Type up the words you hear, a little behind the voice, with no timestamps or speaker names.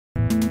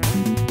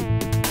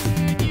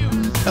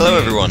Hello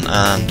everyone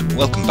and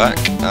welcome back.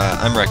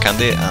 I'm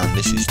RareCanndy and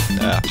this is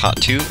part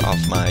 2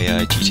 of my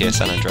GTA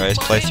San Andreas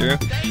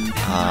playthrough.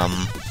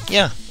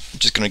 Yeah, I'm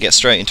just gonna get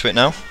straight into it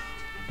now.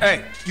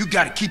 Hey, you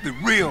gotta keep it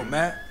real,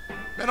 man.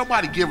 Man,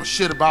 nobody give a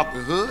shit about the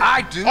hood.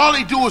 I do. All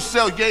they do is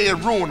sell yay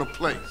and ruin the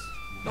place.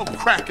 No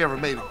crack ever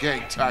made a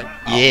gang type.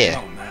 Yeah.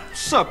 Oh, no, man.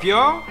 What's up,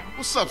 y'all?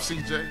 What's up,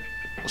 CJ?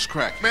 What's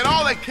crack? Man,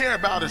 all they care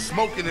about is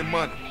smoking and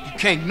money. You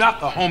can't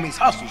knock a homie's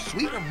hustle,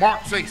 sweet. And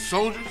Marks ain't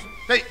soldiers.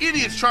 They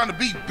idiots trying to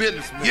be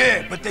businessmen.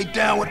 Yeah, but they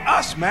down with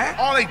us, man.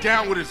 All they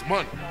down with is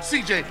money.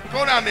 CJ,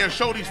 go down there and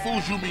show these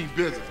fools you mean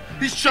business.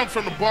 These chumps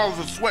from the ballers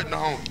are sweating the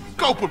homies.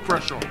 Go put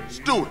pressure on them. Let's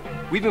do it.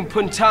 We've been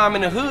putting time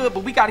in the hood,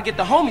 but we gotta get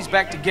the homies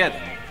back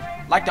together.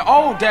 Like the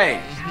old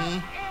days.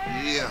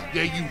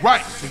 Yeah, you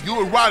right. So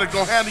you and Ryder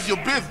gonna handle your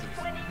business.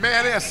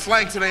 Man, they're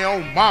slang to their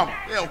own mama.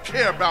 They don't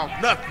care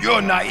about nothing.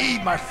 You're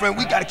naive, my friend.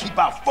 We gotta keep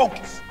our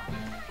focus.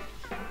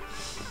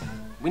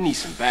 We need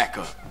some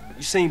backup.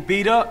 You seen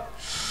Beat Up?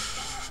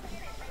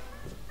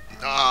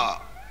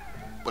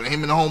 But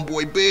him and the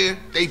homeboy Bear,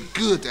 they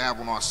good to have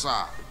on our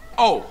side.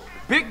 Oh,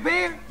 Big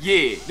Bear?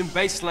 Yeah, them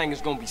bass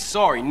slangers gonna be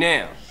sorry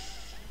now.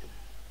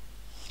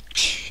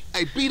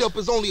 Hey, Beat Up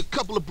is only a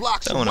couple of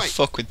blocks Don't away. want to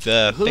fuck with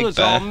The Big hood's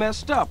all Bear.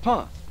 messed up,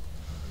 huh?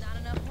 Not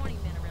enough horny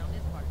men around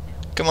this part of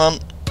town. Come on,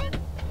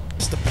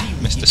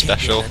 Mr.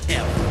 Special.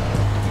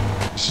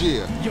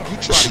 Yeah, you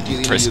try to get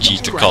in Press here, G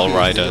these to call crackheads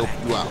Ryder. will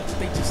help you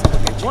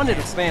out. One of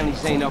the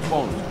families ain't up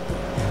on it.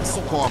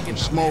 Call from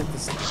Smoke,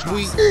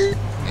 Sweet, and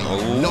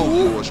you know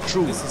yours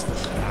truly.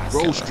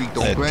 Grove Street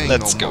don't bang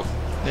Let's no go. more.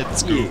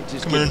 Let's go. Yeah,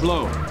 just Come get on.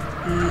 blown.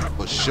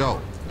 For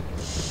sure.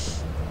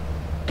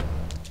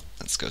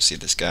 Let's go see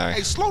this guy.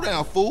 Hey, slow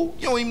down, fool.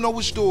 You don't even know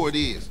which store it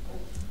is.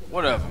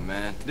 Whatever,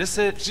 man. This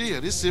it? Yeah,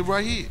 this it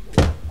right here.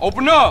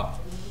 Open up!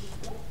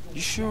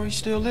 You sure he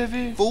still live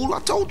here? Fool, I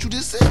told you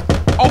this it.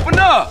 Open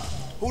up!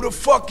 Who the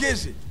fuck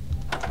is it?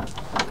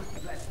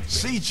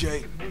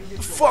 CJ,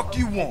 the fuck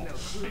you want?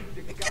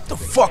 Get the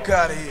fuck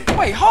out of here.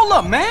 Wait, hold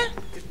up, man.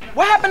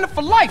 What happened to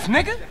For Life,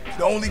 nigga?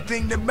 The only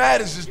thing that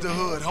matters is the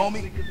hood,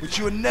 homie. But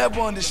you'll never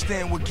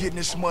understand what getting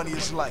this money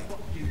is like.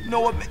 You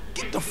know what, man?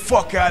 Get the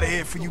fuck out of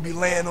here for you be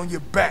laying on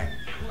your back.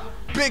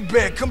 Big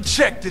Bear, come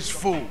check this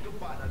fool.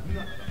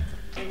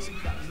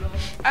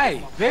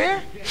 Hey,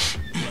 Bear?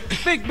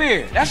 Big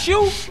Bear, that's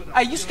you?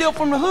 Hey, you still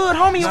from the hood,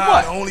 homie, or Nah,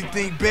 what? the only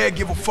thing Bear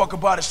give a fuck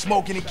about is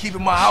smoking and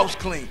keeping my house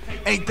clean.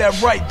 Ain't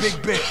that right,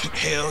 Big Bear?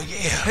 Hell yeah.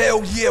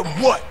 Hell yeah,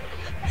 what?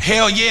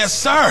 Hell yeah,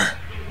 sir.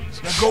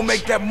 Now go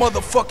make that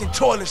motherfucking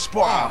toilet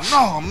spark.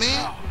 No,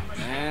 man.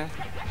 Man.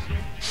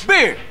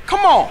 Bear, come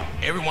on.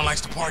 Everyone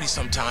likes to party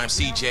sometimes,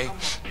 CJ.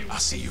 I'll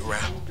see you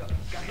around.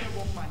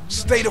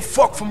 Stay the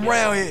fuck from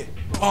round here,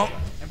 punk.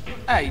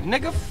 Hey,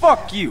 nigga,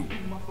 fuck you.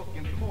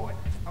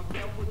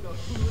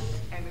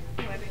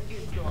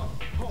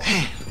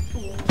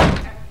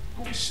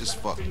 It's just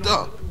fucked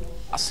up.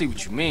 I see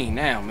what you mean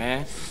now,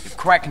 man. If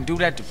Crack can do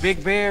that to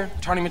Big Bear,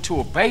 turn him into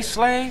a base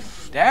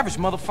slave, the average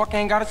motherfucker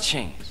ain't got a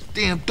chance.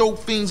 Damn dope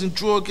fiends and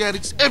drug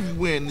addicts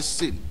everywhere in this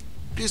city.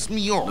 Piss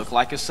me off. Look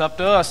like it's up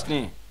to us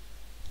then.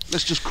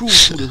 Let's just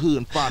cruise through the hood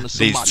and find us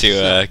These somebody. two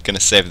to are gonna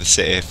save the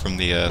city from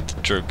the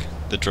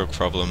drug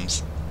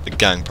problems, the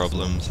gang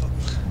problems.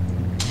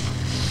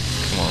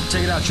 Come on.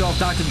 Check it out, y'all.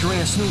 Dr. Dre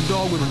and Snoop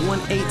Dogg with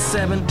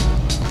 187.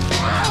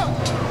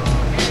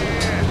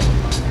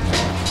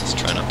 Let's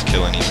try not to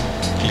kill any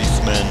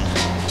policemen.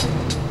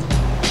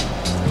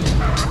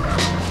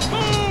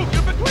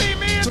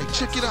 Hey,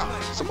 check it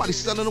out. Somebody's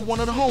selling to one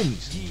of the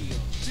homies.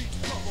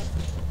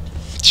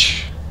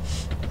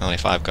 Only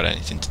if I've got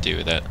anything to do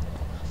with it.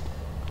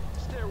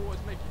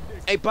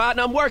 Hey,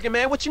 partner, I'm working,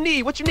 man. What you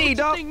need? What you need,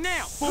 dog?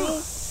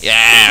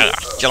 Yeah,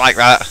 do you like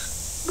that?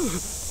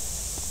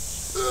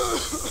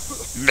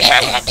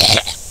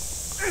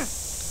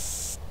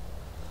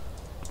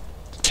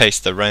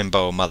 Taste the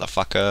rainbow,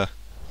 motherfucker.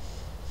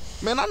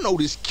 Man, I know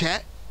this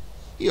cat.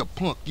 He a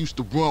punk used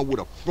to run with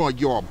a front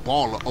yard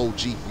baller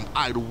OG from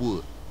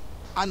Idlewood.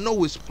 I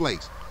know his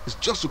place. It's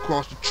just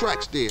across the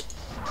tracks there.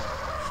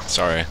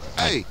 Sorry.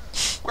 Hey,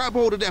 grab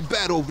hold of that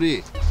bat over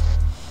there.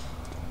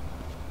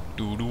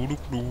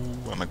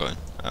 Where am I going?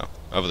 Oh,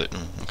 over there.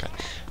 Okay.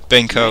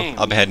 Bingo. Man,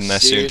 I'll be heading there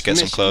soon to get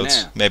some serious clothes.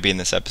 mission now. Maybe in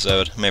this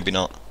episode, maybe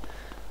not.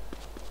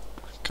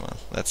 Come on,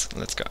 let's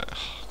go.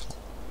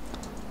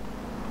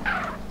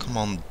 Come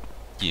on,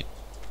 you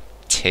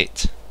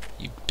tit,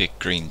 you big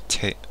green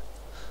tit.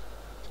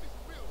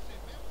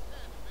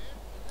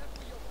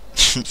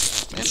 Man,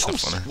 That's so don't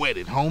funny. sweat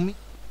it, homie.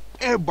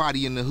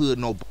 Everybody in the hood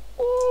know.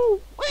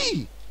 Ooh,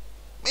 wee.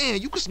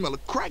 Man, you can smell a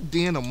crack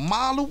den a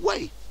mile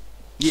away.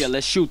 Yeah,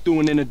 let's shoot through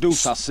and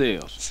introduce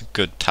ourselves. It's a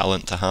good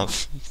talent to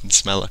have. You can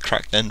smell a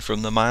crack den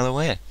from the mile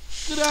away.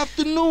 Good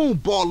afternoon,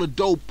 baller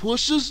dope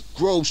pushers.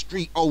 Grove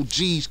Street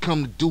OGs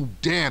come to do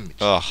damage.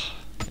 Oh,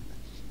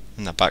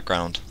 in the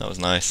background, that was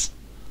nice.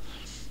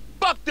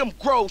 Fuck them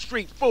Grove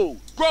Street fools.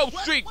 Grove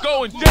Street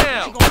going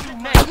down.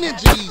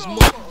 Ninja these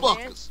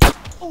motherfuckers.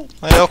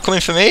 Are they all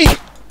coming for me?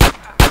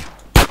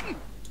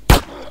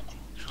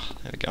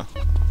 There we go.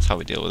 That's how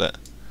we deal with it.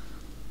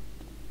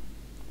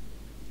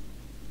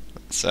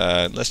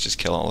 Let's just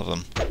kill all of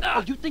them.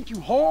 Oh, you think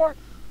you hard?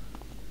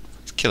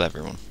 Let's kill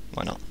everyone.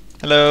 Why not?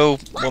 Hello,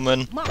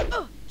 woman.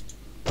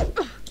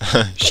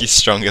 She's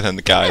stronger than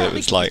the guy that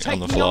was like on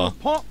the floor.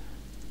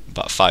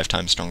 About 5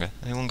 times stronger.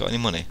 Anyone got any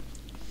money?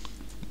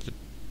 The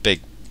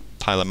big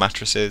pile of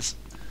mattresses.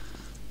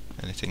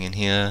 Anything in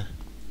here?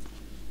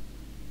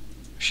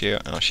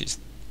 Oh, she's...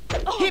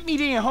 Hit me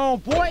then,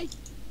 homeboy.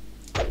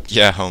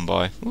 Yeah,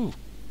 homeboy. Ooh.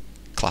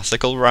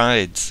 Classical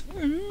rides.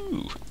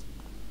 Ooh.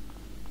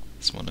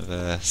 It's one of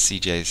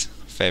CJ's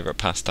favourite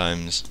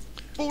pastimes.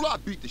 Fool, I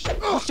beat the shit.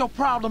 What's your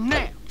problem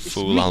now?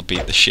 Fool, I'll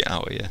beat the shit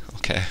out of you.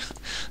 Okay.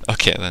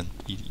 Okay then.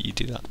 You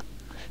do that.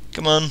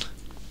 Come on.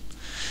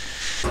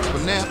 For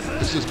now,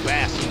 it's just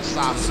bask in the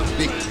silence of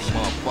victory,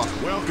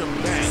 motherfucker. Welcome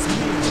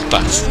back.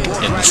 Bask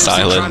in the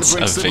silence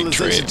of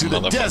victory,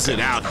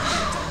 motherfucker.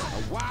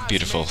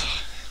 Beautiful.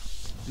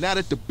 Now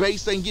that the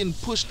bass ain't getting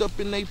pushed up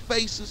in their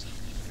faces,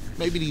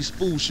 maybe these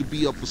fools should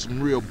be up for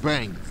some real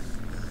banging.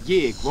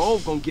 Yeah,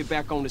 Grove gonna get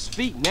back on his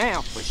feet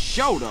now, for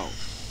sure though.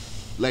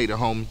 Later,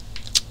 homie.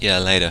 Yeah,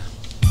 later.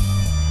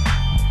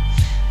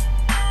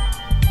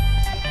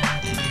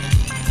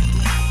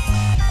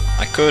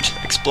 I could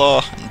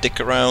explore and dick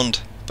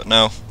around, but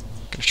no. I'm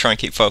gonna try and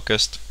keep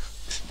focused.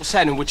 What's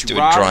happening with you, Do a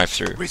Rob?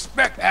 drive-through.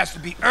 Respect has to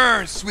be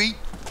earned, sweet,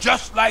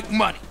 just like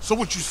money. So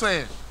what you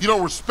saying? You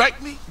don't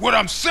respect me? What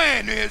I'm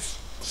saying is,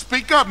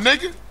 Speak up,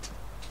 nigga.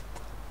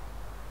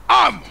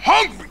 I'm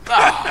hungry.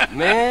 Ah,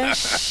 man,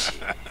 shit.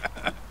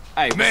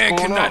 Hey, what's Man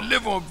going cannot on?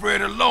 live on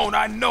bread alone.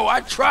 I know.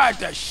 I tried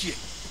that shit.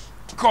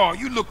 Carl,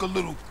 you look a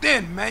little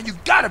thin, man. You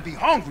gotta be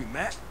hungry,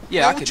 man.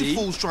 Yeah, Man, I what could you eat.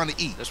 fools trying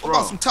to eat? That's What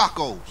about wrong. some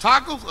tacos?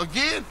 Tacos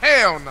again?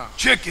 Hell no.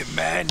 Chicken,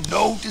 man.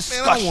 No Man,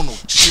 discussion. I don't want no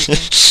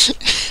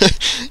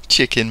chicken.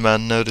 Chicken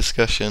man, no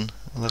discussion.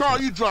 I love Carl,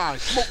 it. you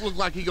drive. Smoke look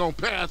like he gonna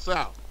pass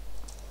out.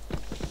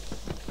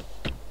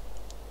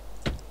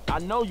 I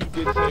know you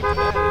didn't think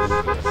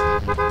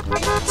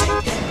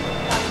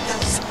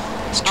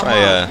Let's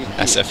try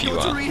SFU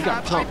out. You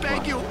got talk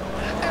about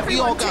it. We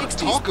all gotta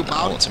talk I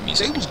about want some it.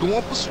 music. They was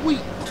going for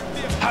sweet.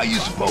 How you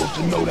supposed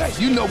to know that?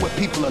 You know what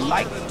people are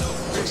like.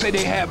 Say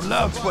they have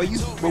love for you,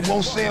 but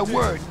won't say a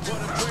word.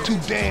 Too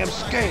damn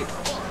scared.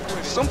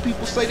 Some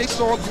people say they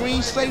saw a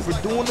green Saber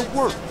doing the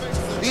work,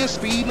 then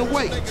speeding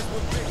away.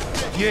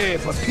 Yeah,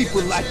 but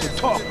people like to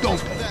talk, don't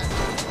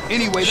they?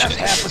 Anyway, that's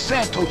half of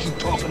Santos you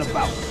talking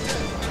about.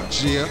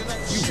 Yeah,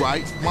 you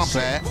right. My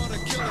bad.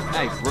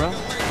 Hey, bro.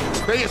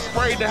 They had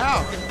sprayed the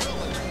house.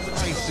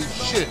 I ain't see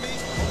shit.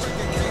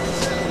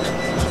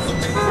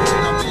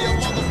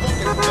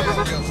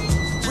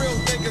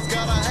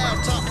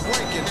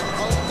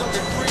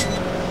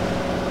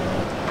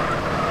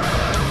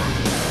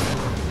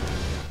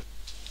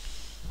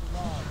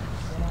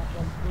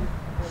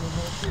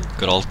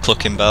 Good old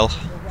clucking bell.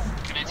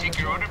 Can I take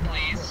your order,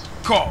 please?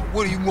 Carl,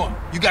 what do you want?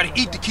 You gotta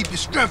eat to keep your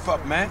strength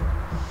up, man.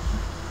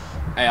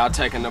 Hey, I'll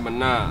take a number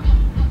 9.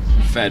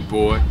 Fat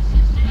boy.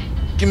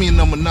 Give me a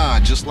number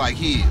 9, just like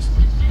his.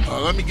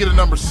 Let me get a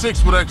number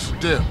 6 with extra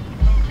dip.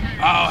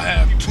 I'll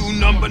have 2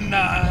 number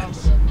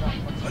 9s,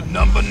 a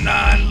number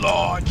 9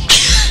 large,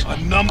 a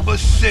number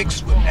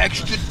 6 with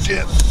extra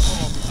dip,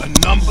 a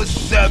number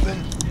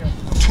 7,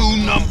 2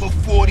 number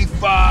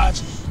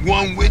 45s,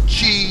 1 with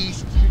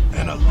cheese,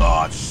 and a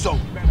large soda.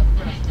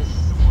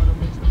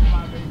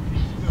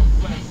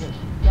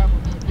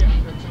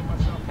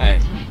 Hey,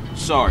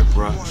 sorry,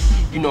 bro.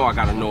 You know I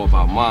gotta know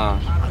about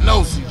mine. I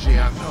know, CJ,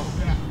 I know.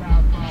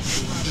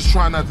 Just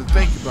try not to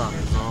think about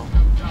it, all.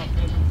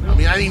 I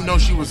mean, I didn't even know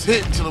she was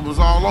hit until it was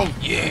all over.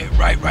 Yeah,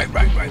 right.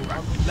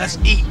 Let's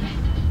eat.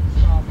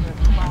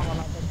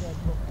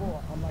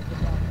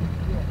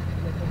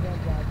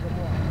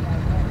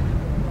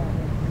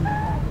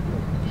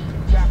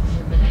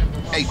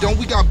 Hey, don't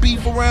we got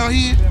beef around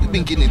here? We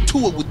been getting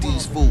into it with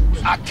these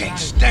fools. I can't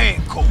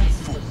stand cold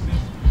food.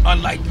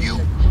 Unlike you,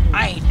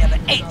 I ain't never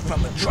ate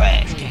from a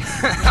trash can.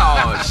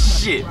 Oh,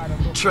 shit.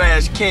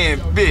 Trash can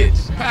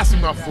bitch. Pass me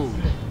my food.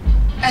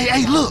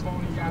 Hey, look.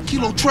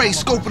 Kilo Trey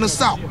scoping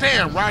us out.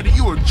 Damn, Ryder,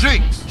 you a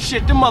jinx.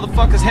 Shit, them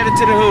motherfuckers headed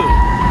to the hood.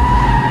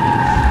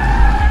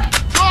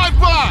 Drive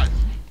by!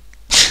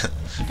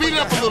 Speed it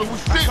up a little, we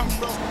spitting.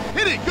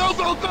 Hit it, go.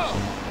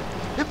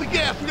 Hit the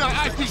gas, we got an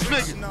IT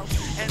nigga.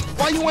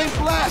 Why you ain't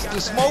blasting,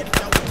 Smoke?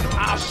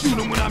 I'll shoot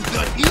him when I'm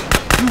done eating.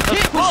 You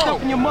get pushed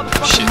up in your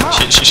motherfucking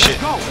mouth. Shit.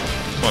 Go.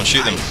 Come on,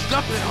 shoot them.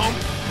 Stuff it,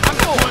 homie. I'm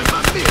going my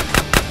meal.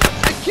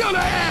 Hey, kill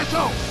that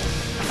asshole.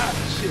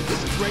 Shit,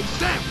 this is a great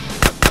sandwich.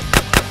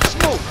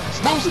 Smoke,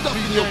 stop stuff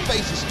in your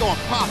face and start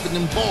popping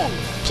them balls.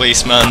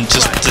 Policeman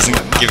just doesn't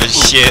give a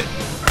shit.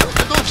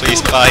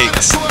 Police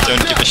bikes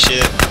don't give a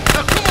shit.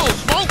 Now come on,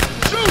 Smoke,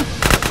 shoot!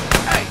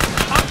 Hey,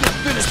 I'm just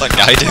finished. What's that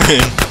guy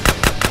doing?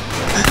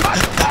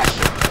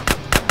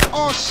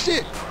 Oh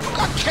shit,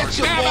 got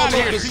ketchup Man all out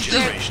over here, this CJ.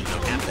 shit.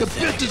 The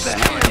business at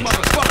hand,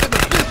 motherfucker. The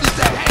business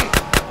at hand.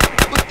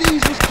 But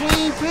these was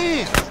clean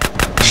pants.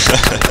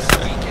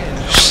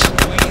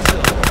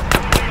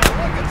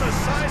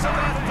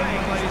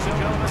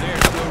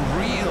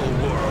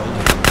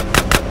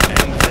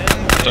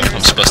 I don't know if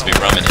I'm supposed to be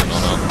ramming him or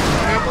not.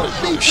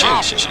 Oh,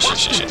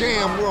 shit.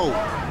 Damn road.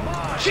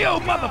 Chill,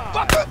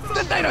 motherfucker.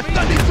 This ain't a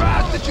Sunday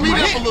drive that you Speed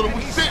up a little.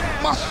 We sit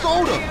my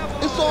soda.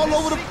 It's all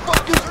over the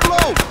fucking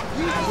floor.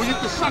 Well, you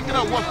can suck it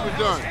up once we're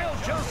done.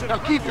 Now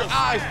keep your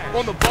eyes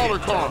on the baller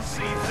car.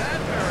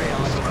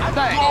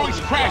 You always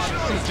crash it,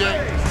 CJ.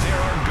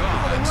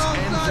 And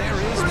there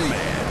is man,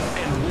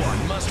 and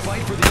one must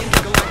fight for the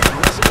intergalactic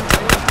resident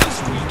title this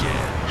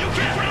weekend. You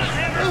can't run,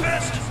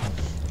 Everest!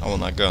 I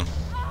want that gun.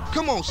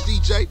 Come on,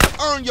 CJ.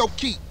 Earn your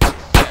keep.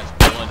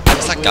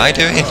 What's that guy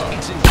doing?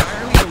 It's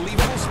entirely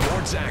believable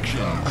sports action.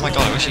 Oh my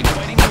god, I wish he'd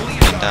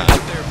been down.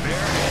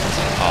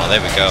 Oh,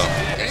 there we go.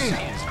 Damn,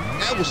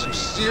 that was some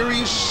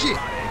serious shit.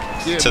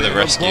 Yeah, To the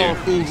rescue. Those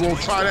fools won't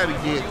try that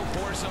again.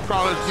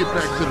 Probably let's get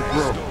back to the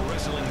grill.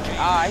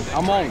 Alright,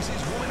 I'm on.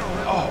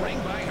 Oh,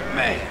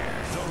 man.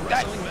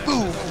 That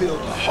food filled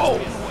the hole.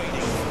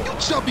 You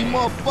chubby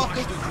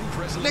motherfucker.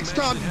 Next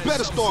time you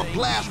better start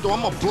blast or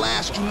I'm gonna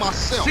blast you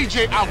myself.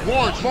 CJ, I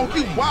warned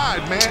Smokey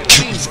wide, man.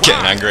 He's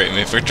getting angry at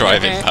me for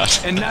driving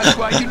past. And that's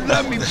why you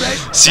love me, baby.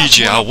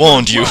 CJ, I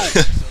warned you.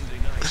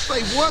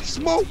 Say what,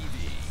 Smoke?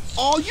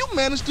 All you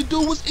managed to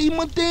do was eat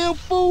my damn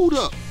food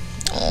up.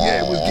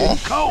 Yeah, it was getting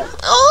cold.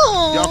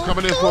 Y'all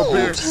coming in for a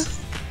beer?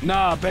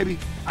 Nah, baby.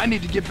 I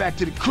need to get back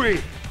to the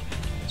crib.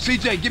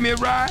 CJ, give me a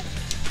ride.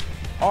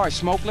 Alright,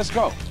 Smoke, let's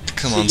go.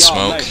 Come on,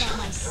 Smoke.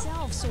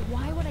 Myself, so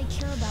why would I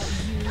care about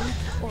you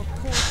or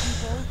poor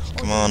people?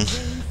 Come or on. the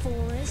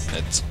rainforest?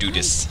 Let's do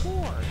this. I'm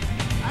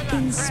poor.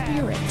 In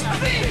spirit.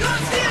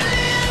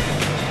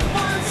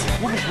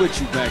 What is with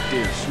you back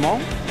there,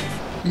 Smoke?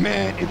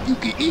 Man, if you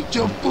can eat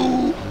your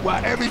food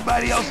while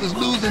everybody else is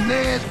losing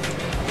theirs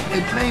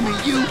and blaming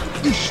you,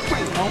 you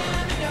straight, homie.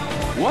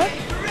 What?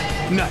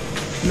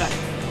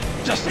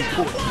 Nothing. Just some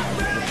pork.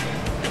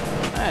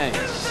 Hey,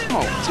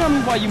 Smoke, tell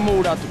me why you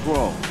moved out the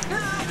Grove.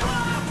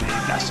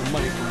 Man, got some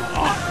money from my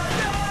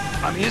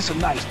aunt. I mean, it's a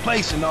nice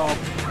place and all,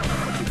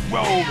 but the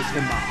Grove is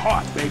in my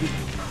heart, baby.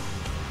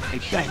 Hey,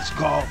 thanks,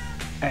 Carl.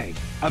 Hey,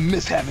 I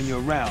miss having you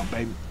around,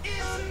 baby.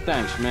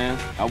 Thanks, man.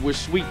 I wish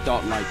Sweet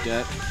thought like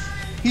that.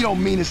 He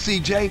don't mean it,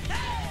 CJ.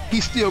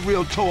 He's still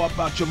real tore up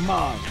about your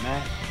moms,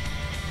 man.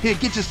 Here,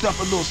 get yourself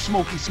a little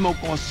smoky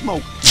smoke on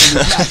smoke and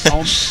relax,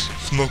 homie.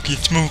 Smoky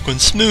smoke on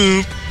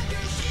Snoop.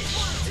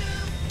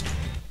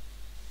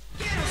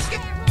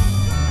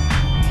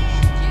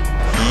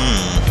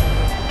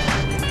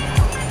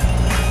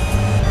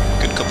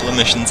 Good couple of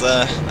missions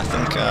there. I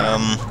think.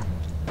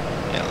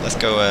 Yeah, let's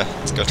go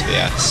to the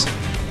S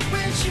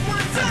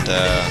and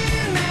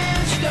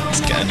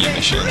let's get a new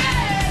mission.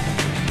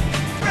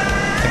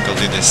 I think I'll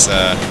do this.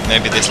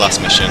 Maybe this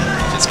last mission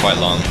if it's quite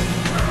long,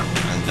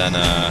 and then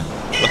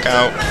look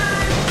out.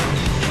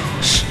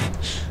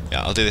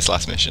 Yeah, I'll do this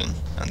last mission,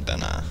 and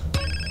then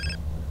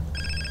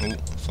ooh,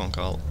 phone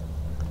call.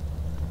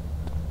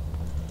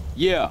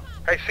 Yeah.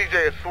 Hey,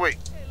 CJ, it's Sweet.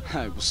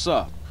 Hey, what's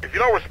up? If you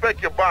don't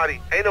respect your body,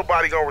 ain't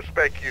nobody gonna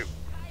respect you.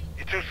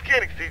 You're too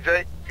skinny,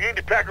 CJ. You need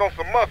to pack on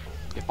some muscle.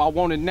 If I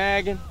wanted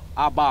nagging,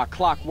 I'd buy a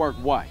clockwork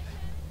wife.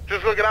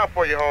 Just looking out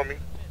for you, homie.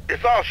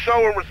 It's all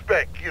show and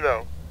respect, you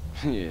know.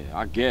 Yeah,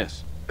 I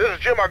guess. There's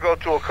a gym I go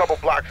to a couple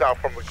blocks out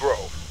from the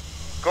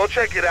Grove. Go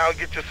check it out and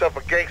get yourself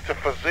a gangster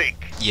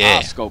physique. Yeah.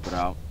 I'll scope it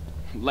out.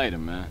 Later,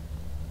 man.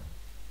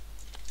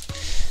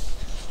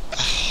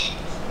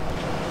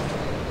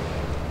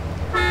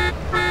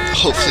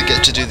 Hopefully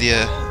get to do the,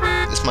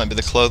 this might be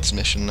the clothes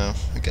mission now.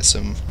 I get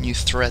some new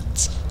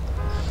threads.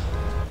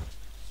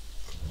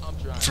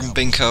 From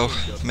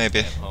Binko,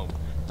 maybe.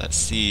 Let's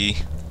see.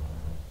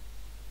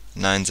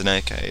 9s and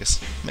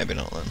AKs. Maybe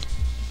not then.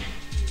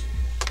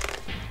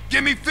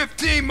 Give me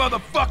 15,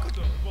 motherfucker.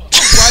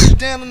 Write it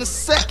down in a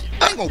second.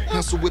 I ain't gonna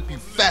pencil whip you,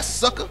 fat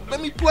sucker. Let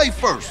me play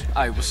first.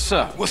 Hey, what's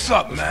up? What's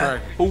up,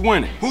 man? Who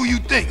winning? Who you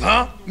think,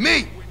 huh?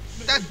 Me.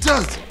 That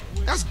does it.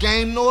 That's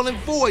game null and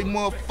void,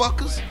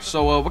 motherfuckers.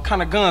 So, what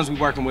kind of guns we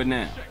working with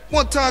now?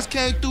 One time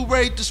came through,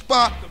 raided the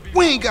spot.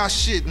 We ain't got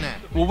shit now.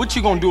 Well, what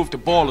you gonna do if the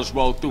ballers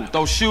roll through?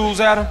 Throw shoes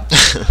at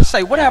them?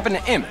 Say, what happened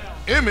to Emmett?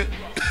 Emmett?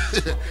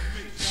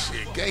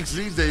 Shit, gangsters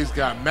these days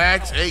got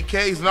Macs,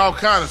 AKs, and all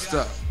kind of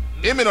stuff.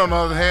 Emmett, on the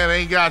other hand,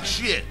 ain't got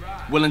shit.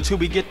 Well, until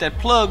we get that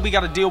plug, we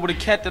gotta deal with a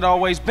cat that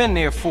always been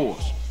there for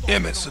us.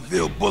 Emmett,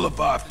 Seville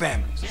Boulevard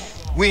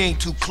families. We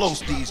ain't too close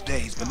these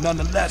days, but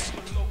nonetheless,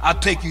 I'll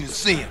take you to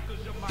see him.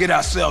 Get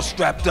ourselves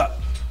strapped up.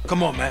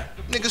 Come on, man.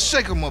 Nigga,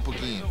 shake him up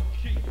again.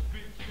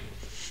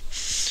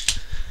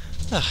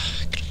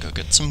 Gotta go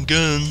get some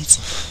guns.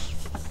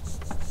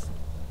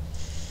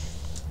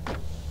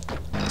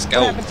 Let's What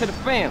go. happened to the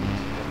family?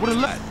 What a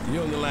lot.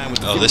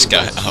 Oh, this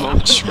guy. Oh, I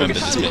just remembered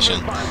this mission.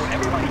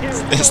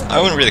 I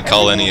wouldn't really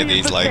call any of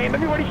these like, you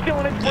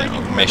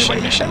know,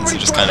 missions. They're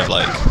just kind of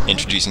like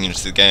introducing you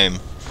to the game.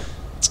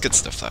 It's good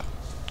stuff though.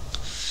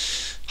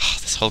 Oh,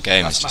 this whole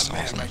game is That's just my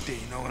man awesome. right there,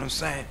 you know what I'm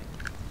saying?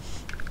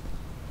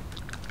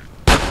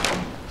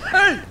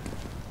 Hey!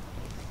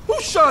 Who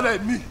shot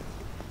at me?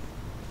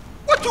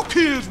 What you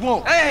kids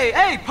want?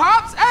 Hey,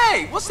 Pops!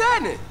 Hey, what's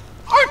happening?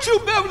 Aren't you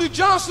Beverly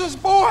Johnson's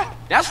boy?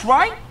 That's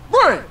right.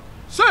 Right.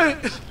 Say,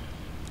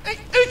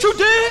 Ain't you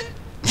dead?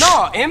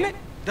 No, Emmett.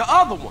 The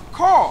other one,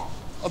 Carl.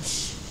 I'm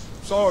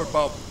sorry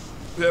about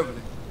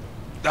Beverly.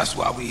 That's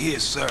why we're here,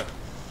 sir.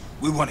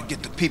 We want to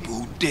get the people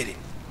who did it.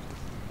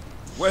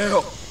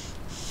 Well,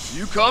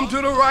 you come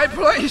to the right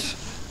place.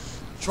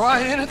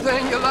 Try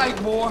anything you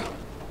like, boy.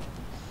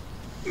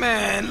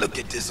 Man, look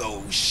at this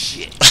old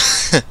shit.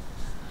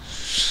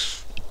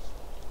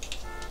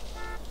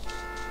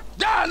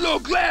 Die, little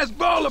glass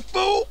ball of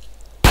fool!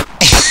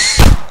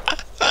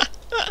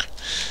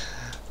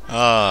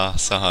 Ah,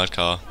 so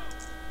hardcore.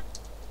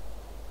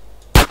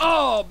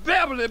 Oh,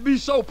 Beverly be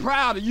so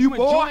proud of you,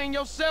 boy. Enjoying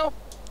yourself?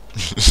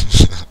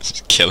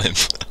 Just kill him.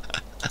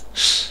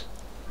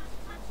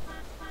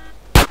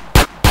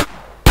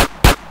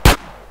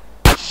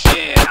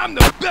 Shit, I'm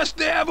the best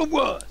there ever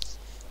was.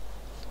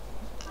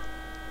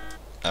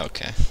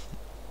 Okay.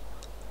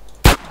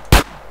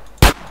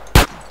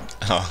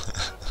 Oh.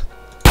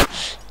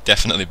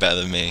 Definitely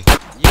better than me.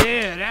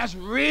 Yeah, that's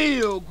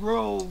real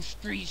Grove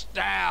Street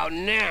style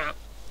now.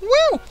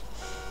 Woo!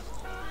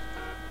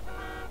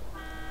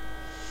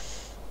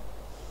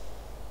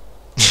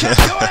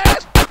 Your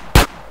ass?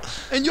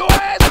 And your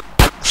ass?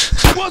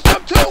 You want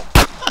some too?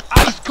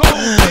 Ice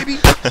cold, baby.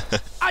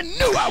 I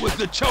knew I was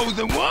the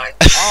chosen one.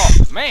 Oh,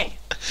 man.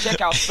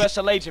 Check out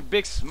Special Agent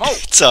Big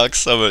Smoke. Talk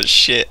so much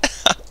shit.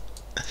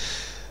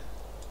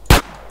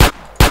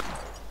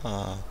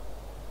 Oh.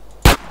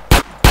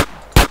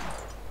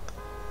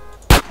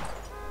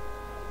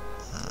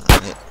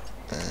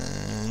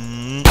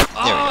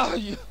 Oh,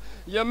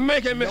 you're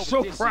making me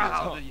so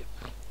proud of you.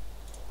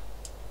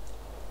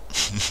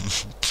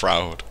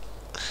 Proud.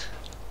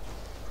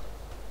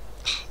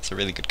 It's a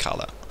really good car,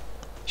 that.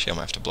 Shit, I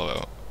might have to blow it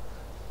up.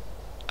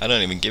 I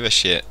don't even give a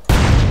shit.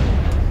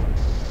 I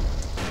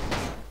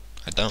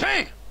don't.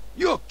 Damn,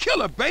 you're a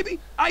killer, baby.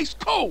 Ice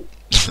cold.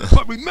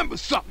 But remember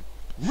something.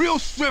 Real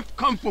strength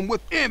comes from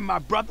within, my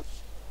brother.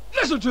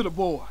 Listen to the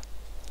boy.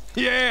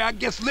 Yeah, I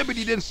guess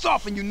liberty didn't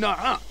soften you none,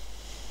 huh?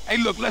 Hey,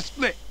 look, let's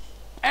split.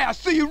 Hey, I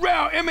see you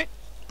around, Emmett.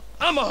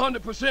 I'm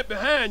 100%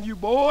 behind you,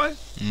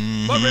 boys.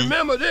 But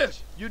remember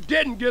this, you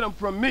didn't get them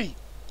from me.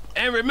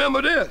 And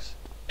remember this,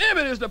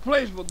 Emmett is the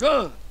place for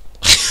guns.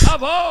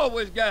 I've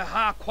always got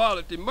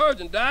high-quality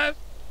merchandise,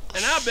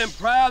 and I've been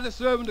proudly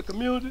serving the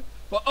community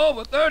for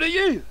over 30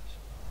 years.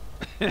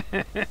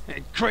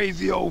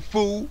 Crazy old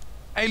fool.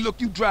 Hey, look,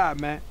 you drive,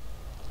 man.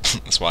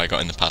 That's why I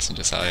got in the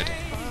passenger side.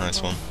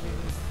 Nice one.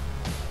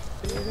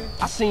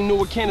 I seen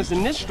newer cannons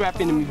in this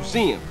strap in the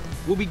museum.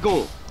 Where we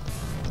going?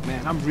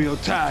 Man, I'm real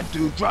tired,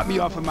 dude. Drop me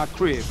off at my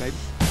crib, baby.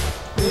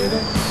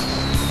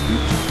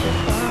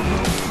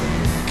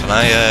 Can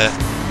I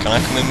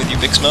come in with you,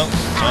 Big Smoke?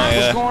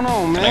 What's going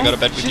on, man? Can I go to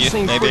bed with you,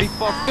 seems maybe? Pretty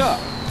fucked up.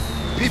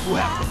 People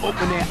have to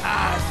open their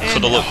eyes and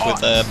Cuddle their up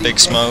with hearts to Big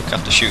see, man. Smoke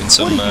after shooting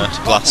some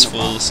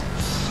glassfuls.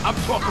 I'm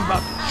talking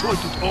about the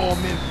choices all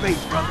men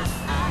face, brother.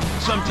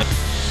 Sometimes.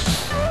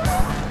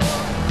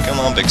 Come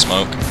on, Big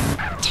Smoke.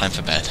 Time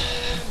for bed.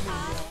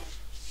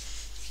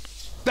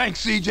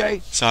 Thanks, CJ.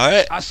 It's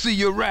alright. I see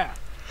you around.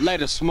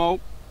 Later, Smoke.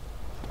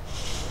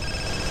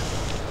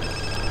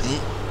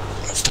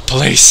 It's the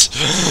police.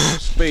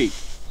 Speak.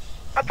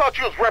 I thought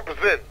you was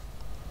representing.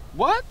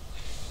 What?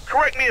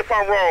 Correct me if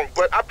I'm wrong,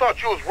 but I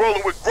thought you was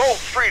rolling with Grove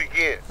Street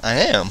again. I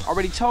am.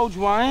 Already told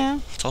you I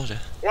am. Told you.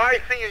 Well, I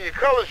ain't seen you in your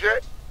colors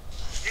yet.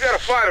 You gotta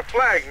fly the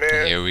flag,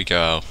 man. Here we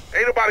go.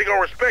 Ain't nobody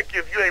gonna respect you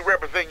if you ain't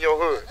representing your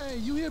hood. Hey,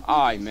 you here?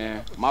 Alright,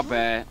 man. My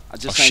bad. I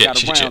just Oh, ain't shit, got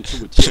shit, around shit.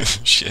 to it yet.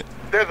 Shit.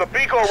 There's a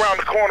Beaco around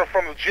the corner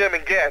from the gym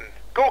in Gatton.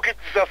 Go get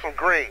yourself some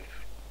greens.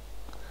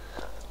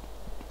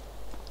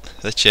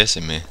 They're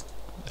chasing me.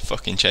 They're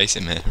fucking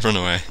chasing me. Run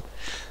away.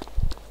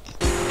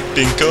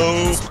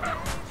 Bingo!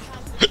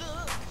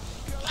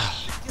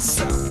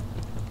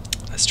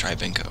 Let's try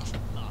bingo.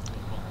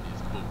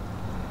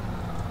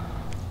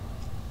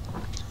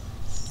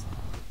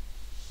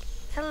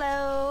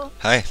 Hello.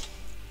 Hi.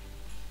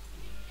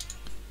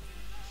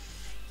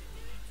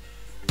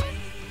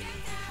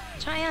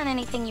 Try on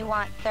anything you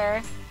want,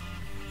 sir.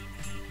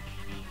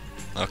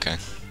 Okay.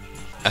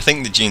 I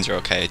think the jeans are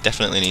okay.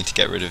 Definitely need to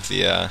get rid of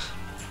the oh,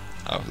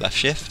 left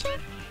shift.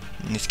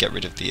 Need to get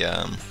rid of the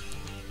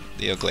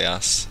ugly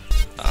ass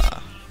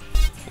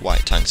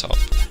white tank top.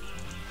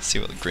 See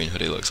what the green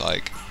hoodie looks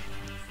like.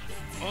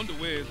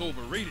 Underwear is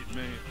overrated,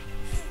 man.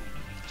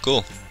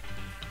 Cool.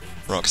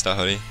 Rockstar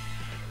hoodie.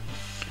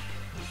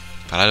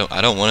 But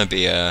I don't want to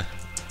be I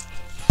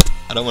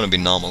don't want to be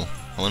normal.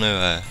 I want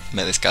to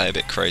make this guy a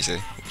bit crazy,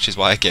 which is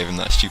why I gave him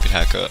that stupid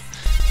haircut.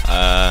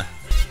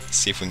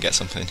 See if we can get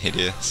something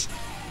hideous.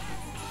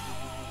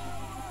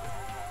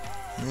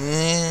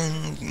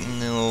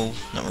 No,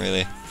 not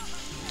really.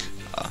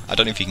 I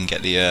don't know if you can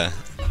get the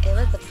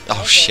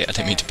oh shit, I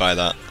didn't mean to buy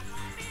that.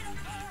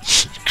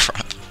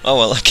 Crap. Oh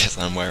well, I guess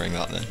I'm wearing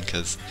that then,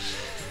 because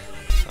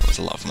that was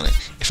a lot of money.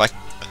 If I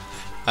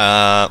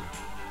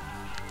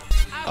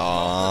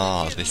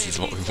oh, this is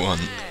what we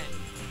want.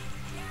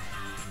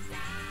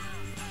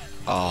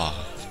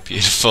 Oh,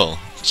 beautiful.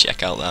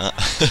 Check out that.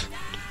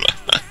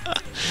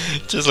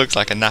 Just looks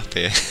like a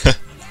nappy.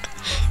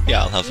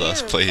 Yeah, I'll have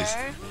those, please.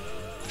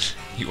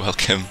 You're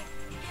welcome.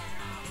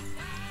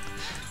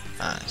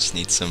 I just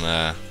need some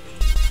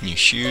new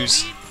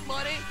shoes.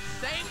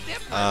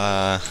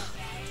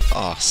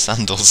 Oh,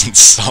 sandals and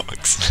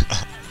socks.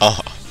 Oh,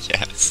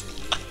 yes.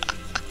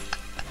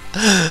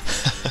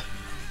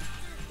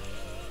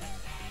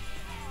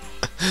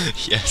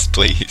 Yes,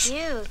 please.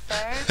 You,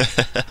 sir.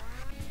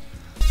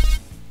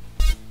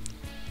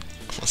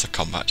 What's a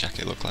combat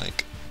jacket look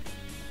like?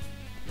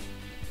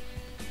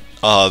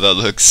 Oh, that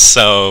looks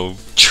so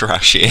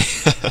trashy.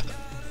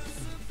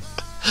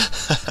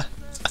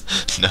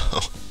 No.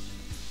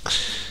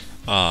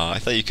 Oh, I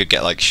thought you could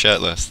get like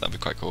shirtless. That'd be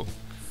quite cool.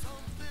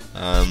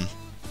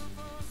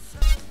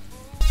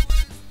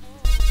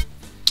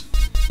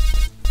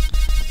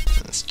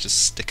 Let's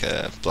just stick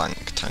a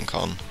blank tank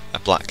on. A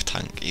black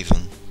tank,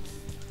 even.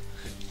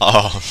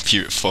 Oh,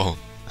 beautiful.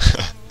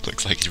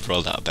 Looks like he's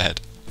rolled out of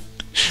bed.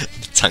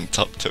 The tank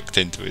top tucked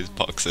into his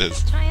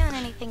boxers. Try on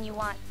anything you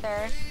want,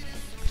 sir.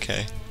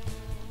 Okay.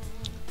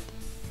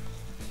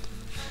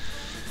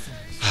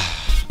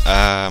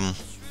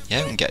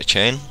 Yeah, we can get a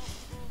chain.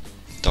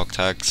 Dog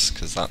tags,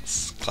 because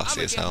that's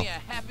classy as hell.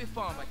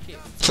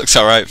 Looks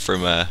alright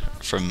from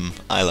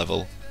eye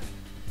level.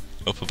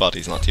 Upper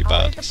body's not too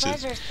bad. Always a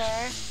pleasure,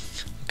 sir.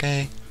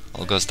 Okay.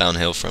 All goes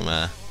downhill from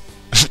there,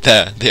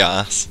 the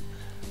ass.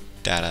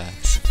 Dead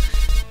ass.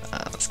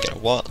 Let's get a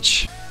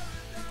watch.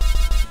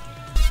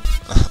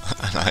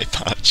 An eye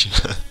patch.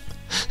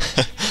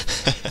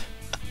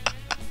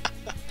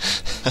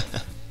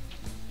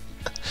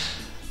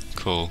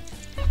 Cool.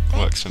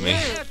 Works for me.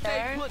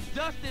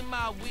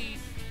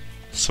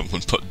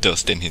 Someone put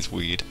dust in his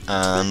weed.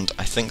 And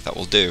I think that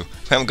will do.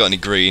 We haven't got any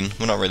green.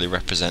 We're not really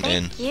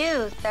representing. Thank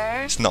you,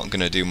 sir. It's not going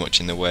to do much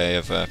in the way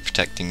of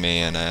protecting me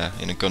in a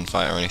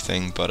gunfight or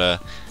anything.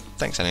 But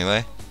thanks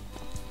anyway.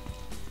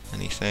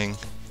 Anything?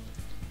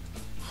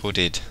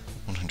 Hooded.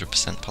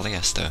 100%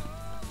 polyester.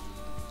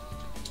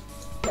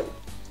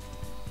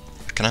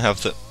 Can I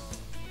have the...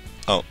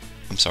 Oh,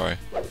 I'm sorry.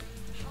 I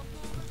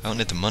don't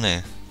need the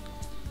money.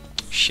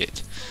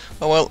 Shit.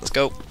 Oh well, let's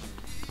go.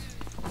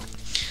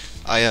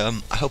 I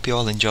hope you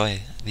all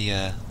enjoy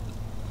the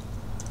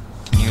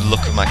new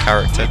look of my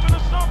character.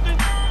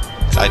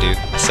 'Cause I do.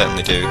 I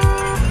certainly do.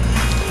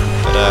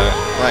 But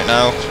right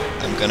now,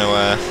 I'm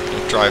gonna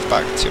drive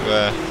back to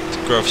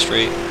Grove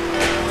Street.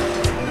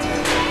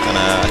 And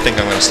I think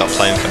I'm gonna stop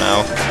playing for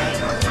now.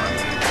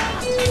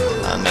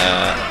 And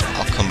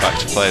I'll come back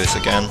to play this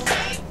again.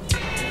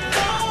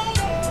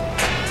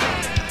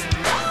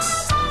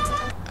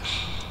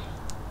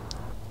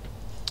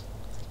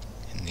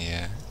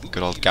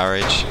 Good old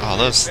garage. Oh,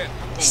 those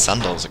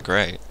sandals are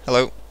great.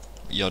 Hello.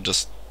 You're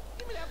just...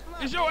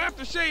 Is your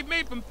aftershave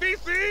made from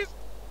feces?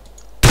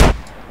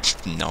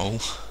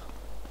 No.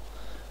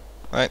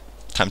 Right,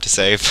 time to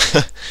save.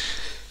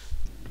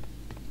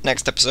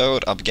 Next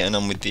episode, I'll be getting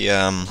on with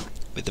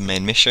the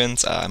main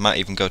missions. I might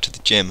even go to the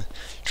gym,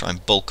 try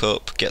and bulk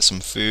up, get some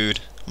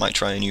food. Might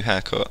try a new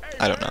haircut.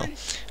 I don't know.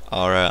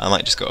 Or I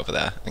might just go over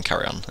there and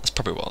carry on. That's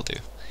probably what I'll do.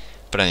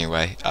 But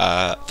anyway,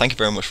 thank you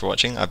very much for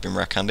watching. I've been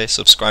RareCanndy.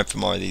 Subscribe for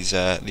more of these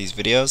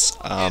videos.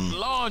 It's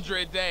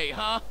laundry day,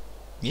 huh?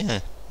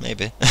 Yeah,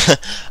 maybe.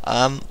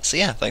 So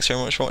yeah, thanks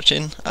very much for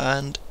watching,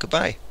 and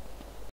goodbye.